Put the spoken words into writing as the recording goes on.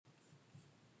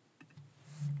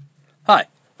Hi,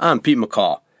 I'm Pete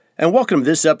McCall, and welcome to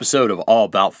this episode of All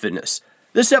About Fitness.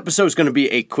 This episode is going to be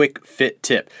a quick fit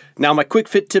tip. Now, my quick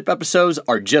fit tip episodes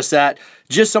are just that,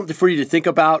 just something for you to think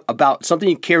about something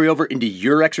you carry over into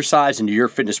your exercise, into your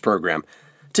fitness program.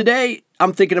 Today,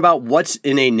 I'm thinking about what's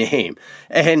in a name.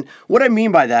 And what I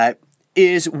mean by that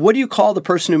is, what do you call the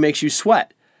person who makes you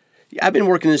sweat? I've been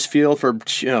working in this field for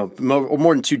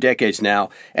more than 2 decades now,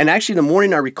 and actually the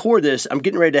morning I record this, I'm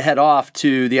getting ready to head off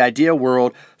to the Idea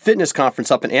World Fitness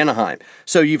Conference up in Anaheim.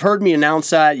 So you've heard me announce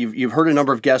that, you've heard a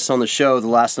number of guests on the show the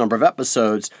last number of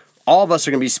episodes. All of us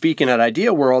are going to be speaking at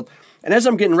Idea World, and as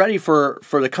I'm getting ready for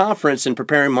the conference and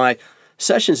preparing my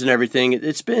sessions and everything,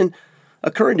 it's been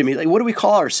occurring to me, like, what do we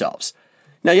call ourselves?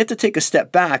 Now you have to take a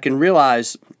step back and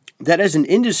realize that as an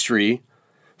industry,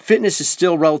 fitness is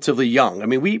still relatively young. I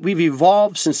mean, we've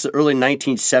evolved since the early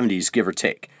 1970s, give or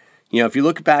take. You know, if you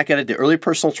look back at it, the early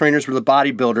personal trainers were the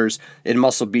bodybuilders in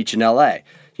Muscle Beach in LA.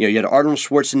 You know, you had Arnold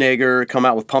Schwarzenegger come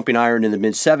out with Pumping Iron in the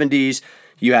mid-70s.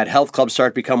 You had health clubs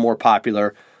start to become more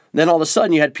popular. Then all of a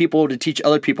sudden, you had people to teach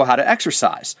other people how to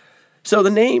exercise. So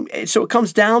it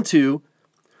comes down to,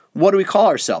 what do we call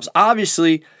ourselves?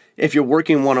 Obviously, if you're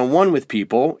working one-on-one with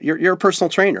people, you're a personal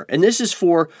trainer. And this is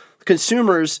for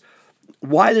consumers.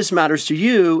 Why this matters to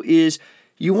you is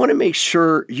you want to make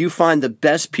sure you find the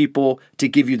best people to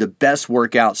give you the best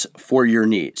workouts for your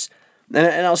needs.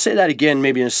 And I'll say that again,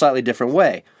 maybe in a slightly different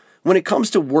way. When it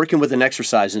comes to working with an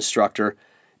exercise instructor,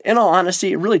 in all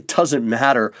honesty, it really doesn't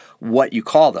matter what you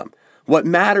call them. What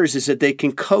matters is that they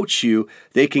can coach you,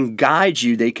 they can guide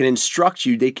you, they can instruct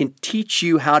you, they can teach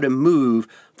you how to move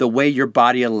the way your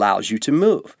body allows you to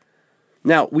move.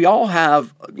 Now, we all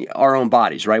have our own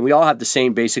bodies, right? We all have the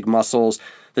same basic muscles,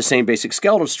 the same basic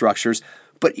skeletal structures,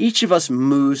 but each of us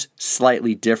moves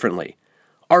slightly differently.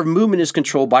 Our movement is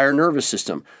controlled by our nervous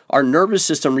system. Our nervous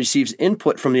system receives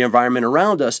input from the environment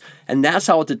around us, and that's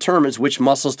how it determines which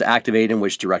muscles to activate and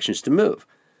which directions to move.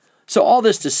 So all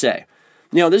this to say,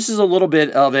 this is a little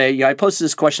bit of I posted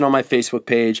this question on my Facebook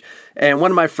page, and one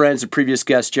of my friends, a previous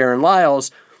guest, Jaron Lyles,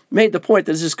 made the point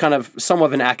that this is kind of somewhat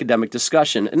of an academic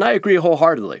discussion, and I agree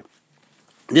wholeheartedly.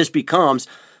 This becomes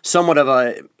somewhat of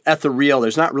a ethereal,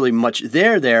 there's not really much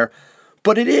there,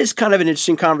 but it is kind of an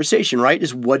interesting conversation, right?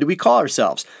 Is what do we call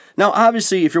ourselves? Now,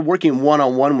 obviously, if you're working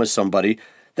one-on-one with somebody,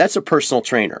 that's a personal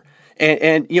trainer.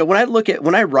 And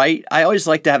when I write, I always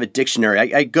like to have a dictionary.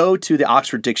 I go to the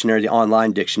Oxford Dictionary, the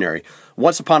online dictionary.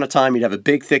 Once upon a time, you'd have a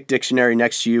big, thick dictionary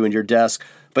next to you in your desk.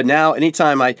 But now,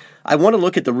 anytime I want to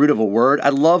look at the root of a word, I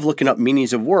love looking up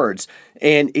meanings of words.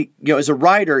 And as a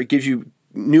writer, it gives you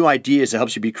new ideas. It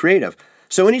helps you be creative.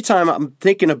 So anytime I'm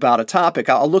thinking about a topic,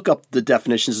 I'll look up the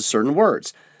definitions of certain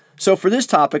words. So for this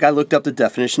topic, I looked up the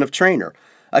definition of trainer.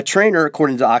 A trainer,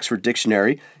 according to the Oxford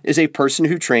Dictionary, is a person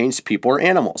who trains people or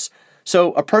animals.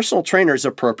 So a personal trainer is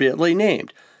appropriately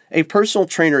named. A personal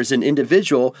trainer is an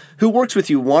individual who works with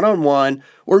you one-on-one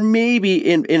or maybe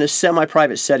in a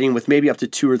semi-private setting with maybe up to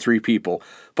 2 or 3 people.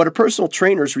 But a personal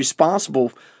trainer is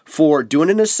responsible for doing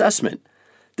an assessment.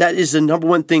 That is the number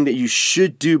one thing that you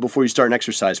should do before you start an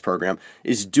exercise program,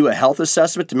 is do a health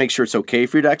assessment to make sure it's okay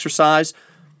for you to exercise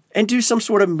and do some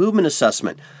sort of movement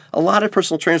assessment. A lot of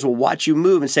personal trainers will watch you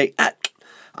move and say,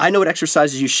 I know what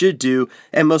exercises you should do,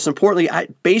 and most importantly,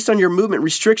 based on your movement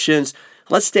restrictions,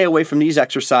 let's stay away from these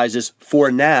exercises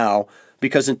for now,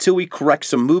 because until we correct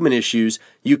some movement issues,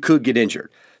 you could get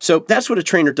injured. So that's what a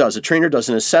trainer does. A trainer does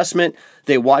an assessment,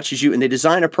 they watches you, and they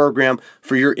design a program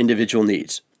for your individual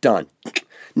needs. Done.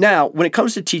 Now, when it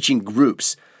comes to teaching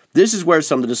groups, this is where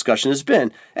some of the discussion has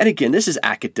been. And again, this is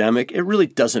academic. It really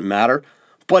doesn't matter,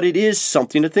 but it is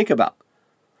something to think about.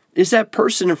 Is that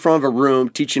person in front of a room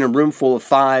teaching a room full of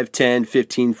 5, 10,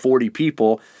 15, 40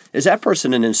 people, is that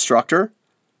person an instructor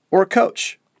or a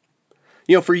coach?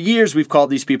 For years we've called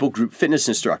these people group fitness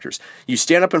instructors. You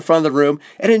stand up in front of the room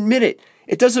and admit it.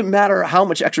 It doesn't matter how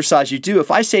much exercise you do.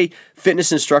 If I say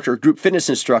fitness instructor, group fitness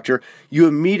instructor, you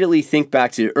immediately think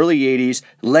back to the early 80s,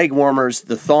 leg warmers,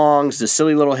 the thongs, the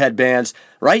silly little headbands,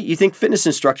 right? You think fitness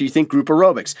instructor, you think group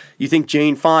aerobics, you think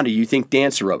Jane Fonda, you think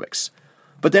dance aerobics.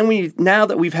 But then now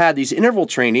that we've had these interval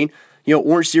training,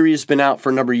 Orange Theory has been out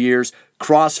for a number of years,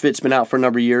 CrossFit's been out for a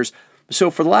number of years. So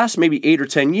for the last maybe 8 or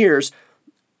 10 years,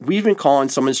 we've been calling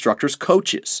some instructors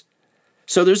coaches.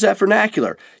 So there's that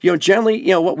vernacular. Generally,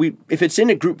 if it's in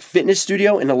a group fitness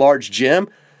studio in a large gym,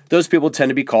 those people tend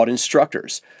to be called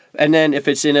instructors. And then if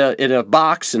it's in a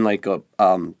box, in like a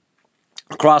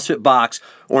CrossFit box,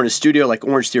 or in a studio like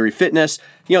Orange Theory Fitness,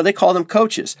 they call them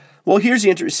coaches. Well, here's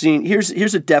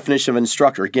a definition of an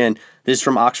instructor. Again, this is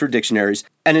from Oxford Dictionaries.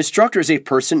 An instructor is a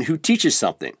person who teaches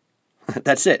something.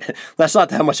 That's it. That's not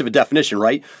that much of a definition,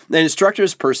 right? An instructor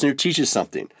is a person who teaches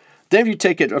something. Then if you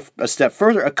take it a step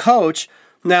further, a coach,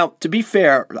 now to be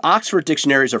fair, Oxford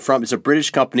dictionaries it's a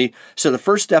British company, so the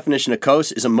first definition of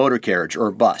coach is a motor carriage or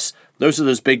a bus. Those are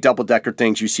those big double-decker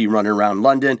things you see running around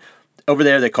London. Over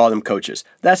there, they call them coaches.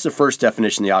 That's the first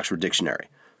definition in the Oxford Dictionary.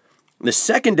 The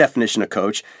second definition of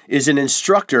coach is an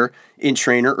instructor in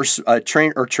trainer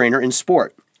or trainer in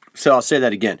sport. So I'll say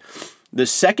that again. The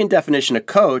second definition of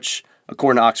coach,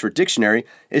 according to Oxford Dictionary,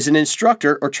 is an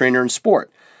instructor or trainer in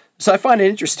sport. So I find it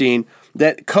interesting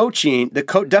that coaching, the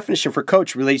definition for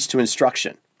coach relates to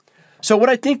instruction. So what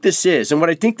I think this is, and what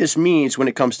I think this means when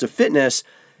it comes to fitness,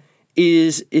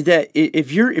 is that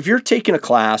if you're taking a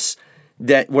class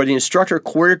where the instructor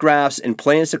choreographs and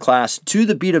plans the class to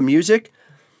the beat of music,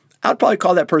 I'd probably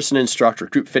call that person an instructor,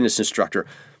 group fitness instructor,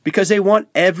 because they want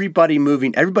everybody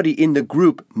moving, everybody in the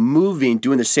group moving,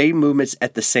 doing the same movements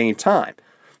at the same time.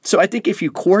 So I think if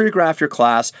you choreograph your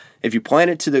class, if you plan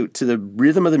it to the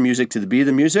rhythm of the music, to the beat of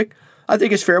the music, I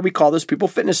think it's fair we call those people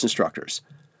fitness instructors.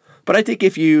 But I think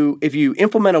if you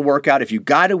implement a workout, if you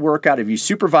guide a workout, if you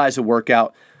supervise a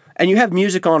workout, and you have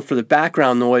music on for the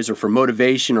background noise or for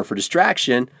motivation or for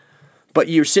distraction, but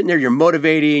you're sitting there, you're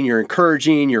motivating, you're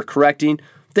encouraging, you're correcting,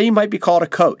 then you might be called a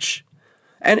coach.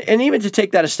 And even to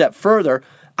take that a step further,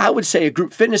 I would say a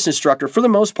group fitness instructor, for the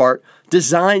most part,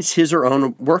 designs his or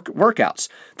own workouts.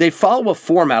 They follow a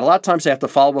format. A lot of times they have to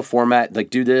follow a format, like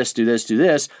do this, do this, do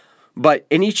this. But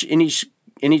in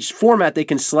each format, they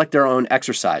can select their own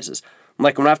exercises.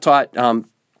 Like when I've taught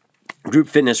group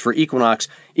fitness for Equinox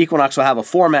will have a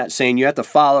format saying you have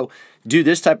to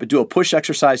do a push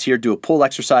exercise here, do a pull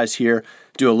exercise here,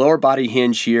 do a lower body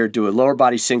hinge here, do a lower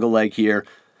body single leg here.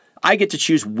 I get to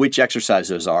choose which exercise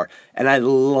those are, and I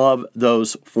love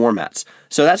those formats.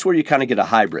 So that's where you kind of get a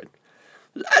hybrid.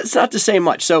 It's not to say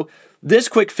much. So this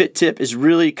quick fit tip is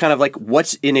really kind of like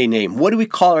what's in a name. What do we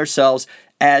call ourselves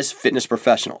as fitness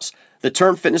professionals? The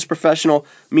term fitness professional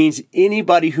means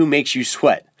anybody who makes you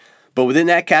sweat. But within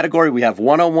that category, we have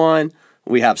one-on-one,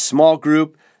 we have small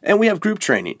group, and we have group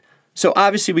training. So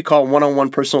obviously we call one-on-one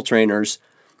personal trainers.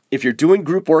 If you're doing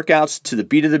group workouts to the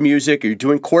beat of the music, or you're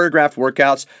doing choreographed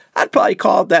workouts, I'd probably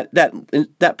call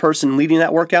that person leading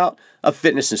that workout a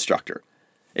fitness instructor.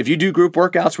 If you do group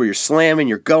workouts where you're slamming,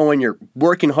 you're going, you're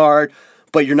working hard,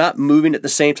 but you're not moving at the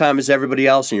same time as everybody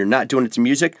else and you're not doing it to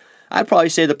music, I'd probably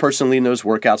say the person leading those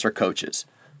workouts are coaches.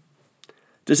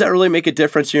 Does that really make a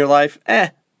difference in your life?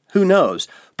 Who knows?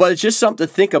 But it's just something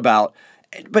to think about.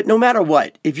 But no matter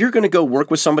what, if you're going to go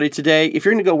work with somebody today, if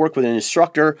you're going to go work with an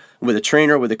instructor, with a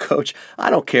trainer, with a coach, I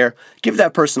don't care. Give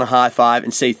that person a high five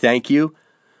and say thank you,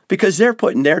 because they're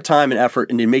putting their time and effort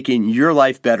into making your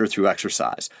life better through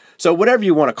exercise. So whatever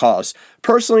you want to call us.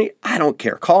 Personally, I don't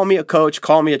care. Call me a coach,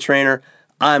 call me a trainer.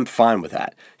 I'm fine with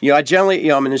that. I generally,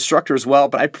 I'm an instructor as well,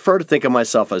 but I prefer to think of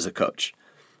myself as a coach.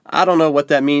 I don't know what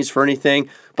that means for anything,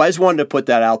 but I just wanted to put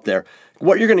that out there.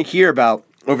 What you're going to hear about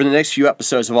over the next few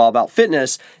episodes of All About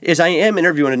Fitness is I am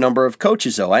interviewing a number of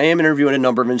coaches, though. I am interviewing a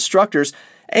number of instructors,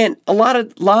 and a lot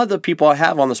of the people I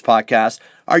have on this podcast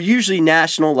are usually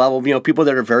national level, people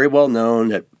that are very well known,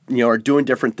 that are doing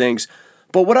different things.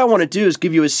 But what I want to do is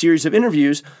give you a series of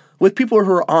interviews with people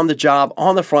who are on the job,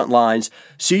 on the front lines,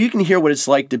 so you can hear what it's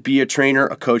like to be a trainer,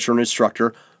 a coach, or an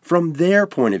instructor from their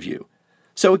point of view.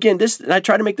 So again, I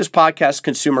try to make this podcast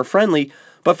consumer friendly,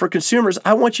 but for consumers,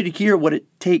 I want you to hear what it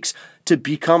takes to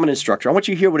become an instructor. I want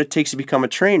you to hear what it takes to become a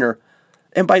trainer.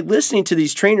 And by listening to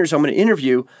these trainers I'm going to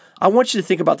interview, I want you to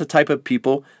think about the type of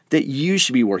people that you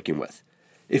should be working with.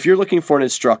 If you're looking for an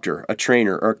instructor, a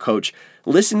trainer, or a coach,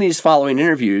 listen to these following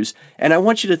interviews, and I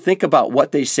want you to think about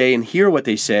what they say and hear what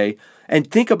they say, and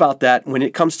think about that when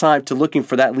it comes time to looking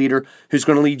for that leader who's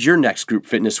going to lead your next group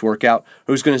fitness workout,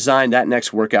 who's going to design that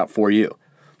next workout for you.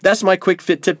 That's my quick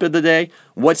fit tip of the day.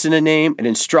 What's in a name? An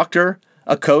instructor,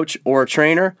 a coach, or a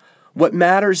trainer? What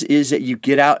matters is that you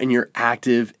get out and you're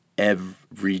active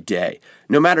every day.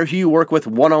 No matter who you work with,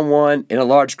 one-on-one, in a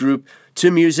large group,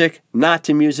 to music, not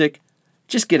to music,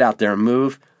 just get out there and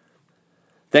move.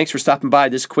 Thanks for stopping by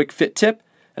this quick fit tip,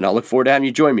 and I'll look forward to having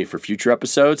you join me for future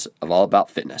episodes of All About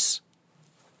Fitness.